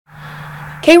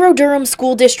Cairo Durham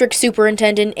School District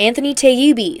Superintendent Anthony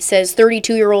Tayyubi says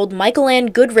 32-year-old Michael Ann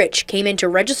Goodrich came in to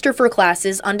register for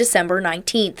classes on December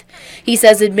 19th. He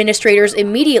says administrators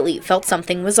immediately felt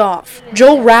something was off.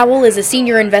 Joel Rowell is a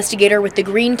senior investigator with the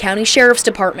Greene County Sheriff's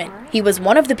Department. He was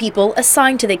one of the people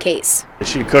assigned to the case.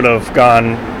 She could have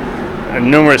gone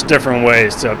in numerous different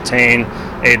ways to obtain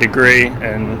a degree,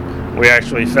 and we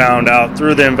actually found out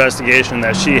through the investigation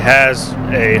that she has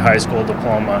a high school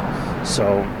diploma.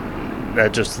 So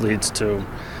that just leads to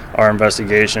our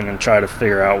investigation and try to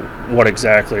figure out what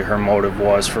exactly her motive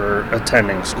was for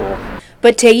attending school.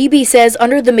 But Tayyubi says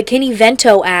under the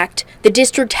McKinney-Vento Act, the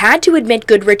district had to admit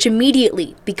Goodrich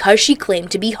immediately because she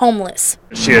claimed to be homeless.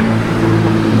 She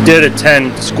did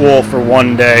attend school for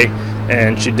one day,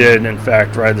 and she did, in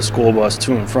fact, ride the school bus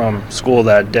to and from school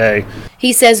that day.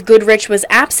 He says Goodrich was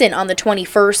absent on the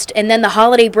 21st, and then the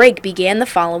holiday break began the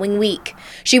following week.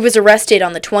 She was arrested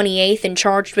on the 28th and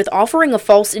charged with offering a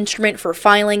false instrument for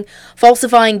filing,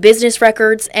 falsifying business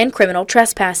records, and criminal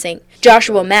trespassing.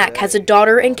 Joshua Mack has a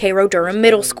daughter in Cairo Durham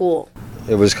Middle School.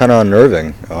 It was kind of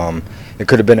unnerving. It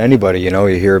could have been anybody, you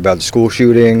hear about the school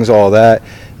shootings, all that.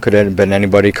 Could have been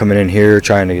anybody coming in here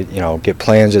trying to, get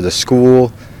plans of the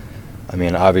school. I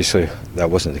mean, obviously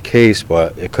that wasn't the case,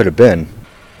 but it could have been.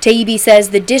 Tayyubi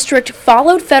says the district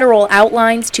followed federal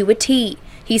outlines to a T.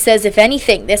 He says, if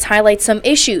anything, this highlights some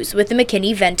issues with the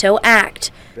McKinney-Vento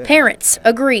Act. Parents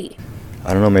agree.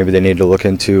 I don't know, maybe they need to look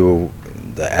into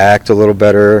the act a little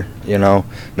better,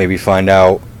 maybe find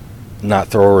out, not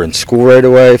throw her in school right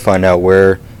away, find out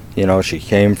where, she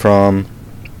came from,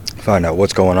 find out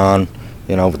what's going on,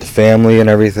 with the family and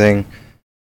everything.